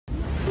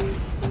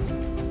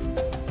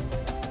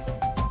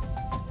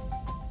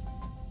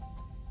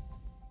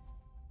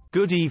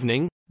Good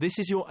evening, this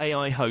is your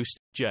AI host,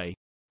 Jay.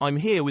 I'm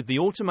here with the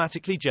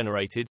automatically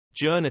generated,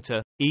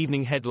 Journato,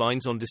 evening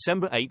headlines on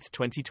December 8,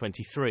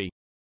 2023.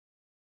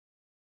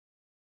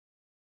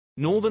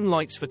 Northern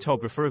Lights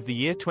Photographer of the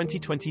Year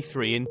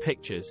 2023 in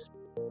pictures.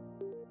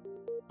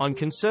 I'm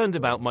concerned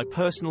about my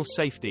personal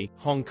safety,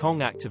 Hong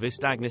Kong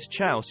activist Agnes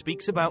Chow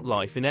speaks about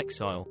life in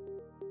exile.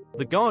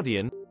 The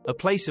Guardian, a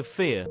place of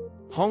fear,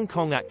 Hong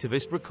Kong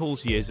activist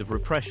recalls years of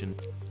repression.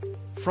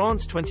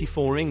 France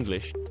 24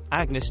 English,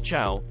 Agnes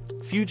Chow,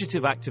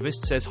 fugitive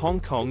activist says Hong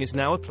Kong is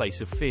now a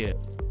place of fear.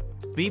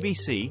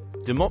 BBC,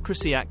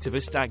 democracy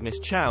activist Agnes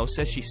Chow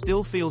says she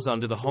still feels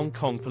under the Hong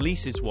Kong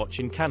police's watch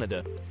in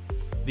Canada.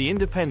 The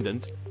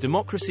Independent,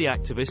 democracy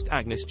activist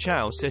Agnes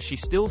Chow says she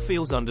still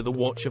feels under the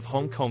watch of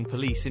Hong Kong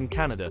police in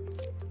Canada.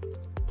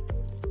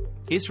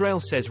 Israel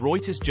says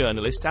Reuters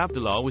journalist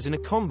Abdullah was in a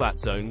combat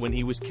zone when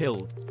he was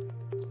killed.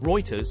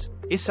 Reuters,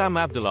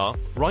 Issam Abdullah,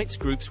 rights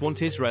groups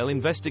want Israel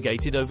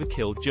investigated over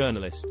killed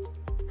journalist.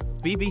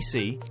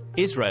 BBC,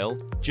 Israel,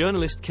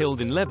 journalist killed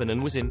in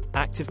Lebanon was in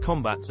active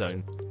combat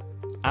zone.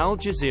 Al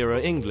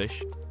Jazeera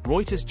English,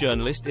 Reuters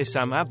journalist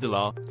Issam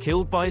Abdullah,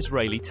 killed by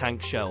Israeli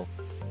tank shell.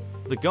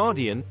 The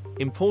Guardian,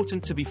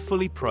 important to be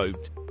fully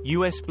probed,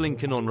 US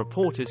Blinken on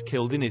reporters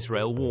killed in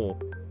Israel war.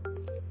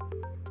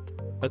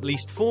 At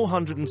least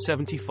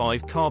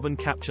 475 carbon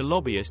capture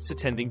lobbyists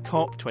attending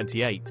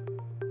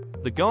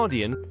COP28. The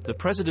Guardian, the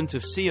president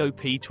of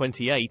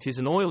COP28 is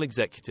an oil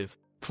executive.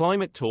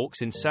 Climate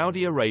talks in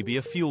Saudi Arabia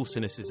fuel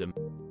cynicism.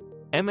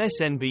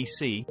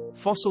 MSNBC,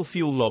 fossil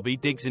fuel lobby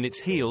digs in its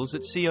heels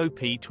at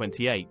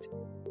COP28.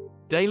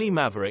 Daily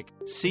Maverick,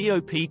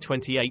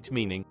 COP28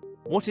 meaning.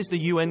 What is the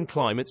UN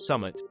Climate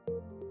Summit?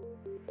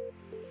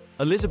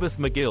 Elizabeth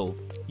McGill,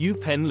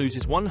 UPenn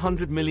loses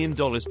 $100 million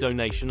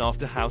donation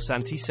after House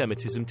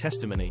anti-Semitism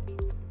testimony.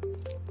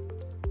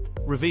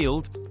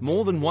 Revealed,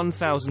 more than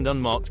 1,000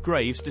 unmarked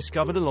graves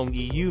discovered along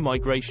EU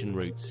migration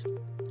routes.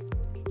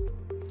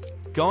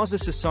 Gaza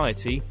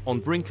society, on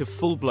brink of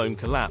full-blown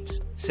collapse,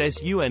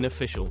 says UN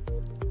official.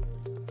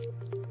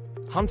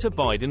 Hunter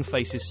Biden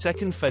faces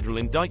second federal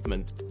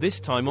indictment, this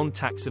time on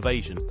tax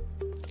evasion.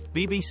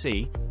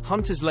 BBC,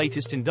 Hunter's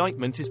latest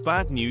indictment is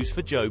bad news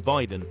for Joe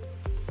Biden.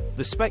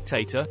 The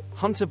Spectator,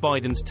 Hunter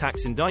Biden's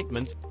tax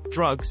indictment,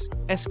 drugs,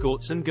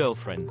 escorts and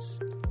girlfriends.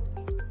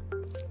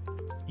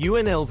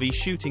 UNLV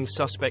shooting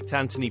suspect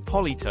Anthony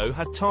Polito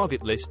had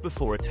target list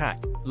before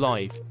attack,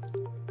 live.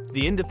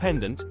 The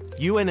Independent,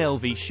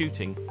 UNLV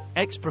shooting,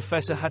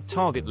 ex-professor had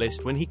target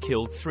list when he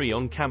killed 3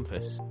 on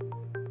campus.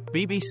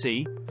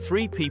 BBC,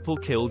 3 people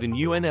killed in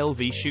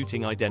UNLV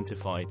shooting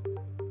identified.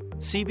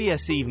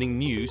 CBS Evening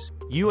News,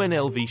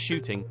 UNLV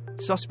shooting,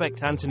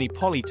 suspect Anthony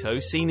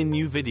Polito seen in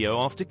new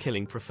video after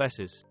killing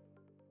professors.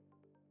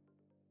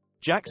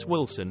 Jax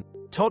Wilson,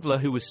 toddler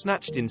who was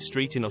snatched in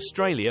street in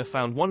Australia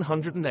found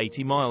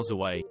 180 miles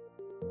away.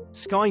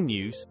 Sky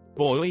News,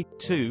 boy,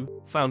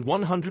 2, found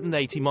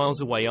 180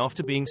 miles away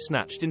after being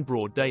snatched in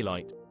broad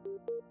daylight.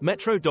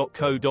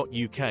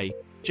 Metro.co.uk,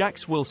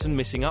 Jax Wilson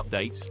missing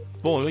updates,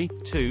 boy,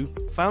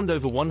 2, found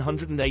over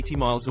 180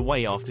 miles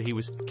away after he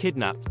was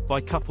kidnapped by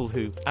couple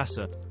who,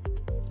 Asa.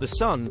 The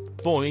Sun,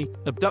 boy,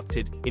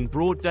 abducted, in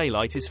broad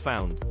daylight is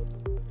found.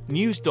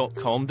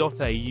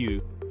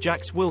 News.com.au,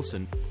 Jax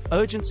Wilson,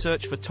 urgent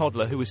search for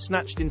toddler who was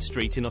snatched in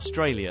street in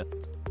Australia.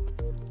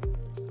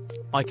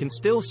 I can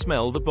still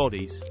smell the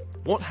bodies.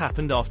 What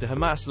happened after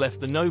Hamas left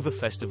the Nova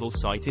Festival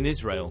site in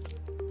Israel?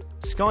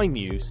 Sky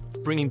News,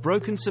 bringing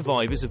broken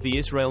survivors of the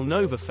Israel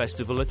Nova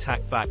Festival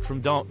attack back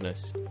from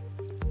darkness.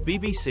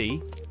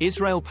 BBC,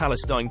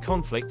 Israel-Palestine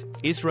conflict,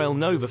 Israel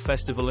Nova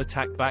Festival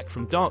attack back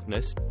from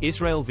darkness,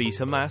 Israel vs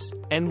Hamas,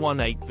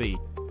 N18V.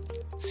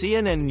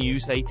 CNN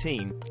News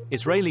 18,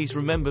 Israelis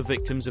remember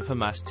victims of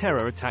Hamas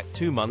terror attack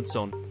 2 months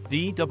on,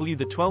 DW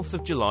the 12th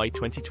of July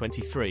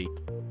 2023.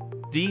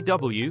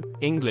 DW,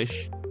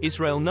 English,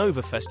 Israel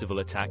Nova Festival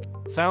attack,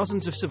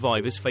 thousands of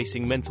survivors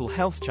facing mental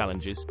health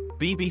challenges,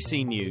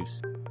 BBC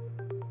News.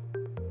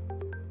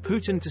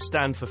 Putin to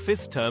stand for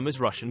 5th term as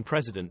Russian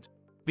president.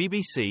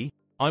 BBC,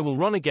 I will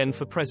run again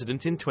for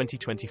president in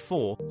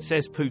 2024,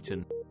 says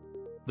Putin.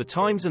 The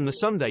Times and the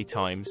Sunday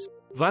Times,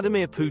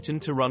 Vladimir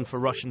Putin to run for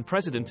Russian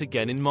president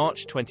again in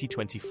March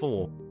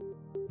 2024.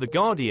 The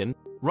Guardian,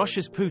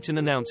 Russia's Putin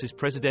announces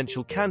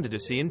presidential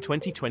candidacy in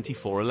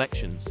 2024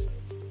 elections.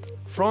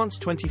 France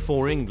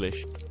 24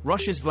 English,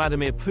 Russia's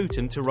Vladimir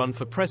Putin to run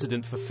for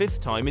president for 5th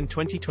time in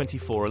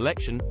 2024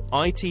 election,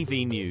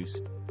 ITV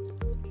News.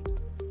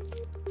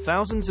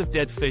 Thousands of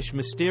dead fish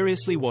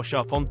mysteriously wash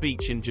up on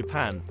beach in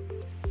Japan.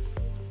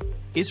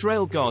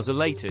 Israel-Gaza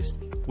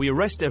latest, we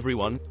arrest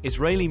everyone,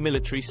 Israeli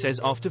military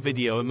says after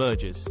video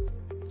emerges.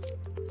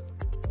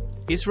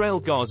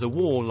 Israel-Gaza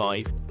war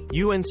live,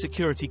 UN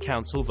Security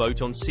Council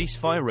vote on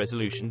ceasefire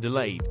resolution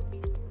delayed.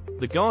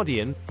 The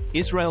Guardian,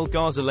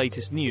 Israel-Gaza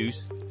latest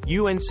news,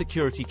 UN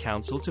Security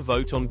Council to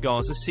vote on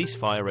Gaza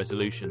ceasefire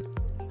resolution.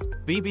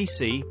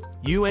 BBC,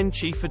 UN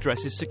Chief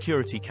addresses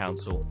Security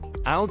Council.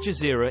 Al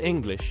Jazeera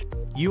English,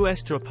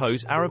 US to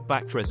oppose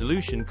Arab-backed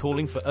resolution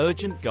calling for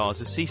urgent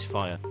Gaza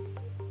ceasefire.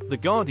 The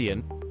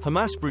Guardian,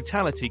 Hamas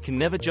brutality can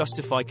never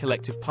justify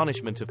collective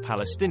punishment of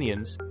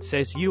Palestinians,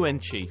 says UN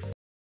chief.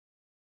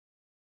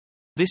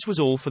 This was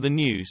all for the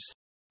news.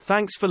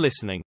 Thanks for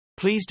listening.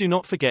 Please do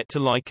not forget to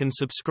like and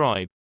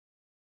subscribe.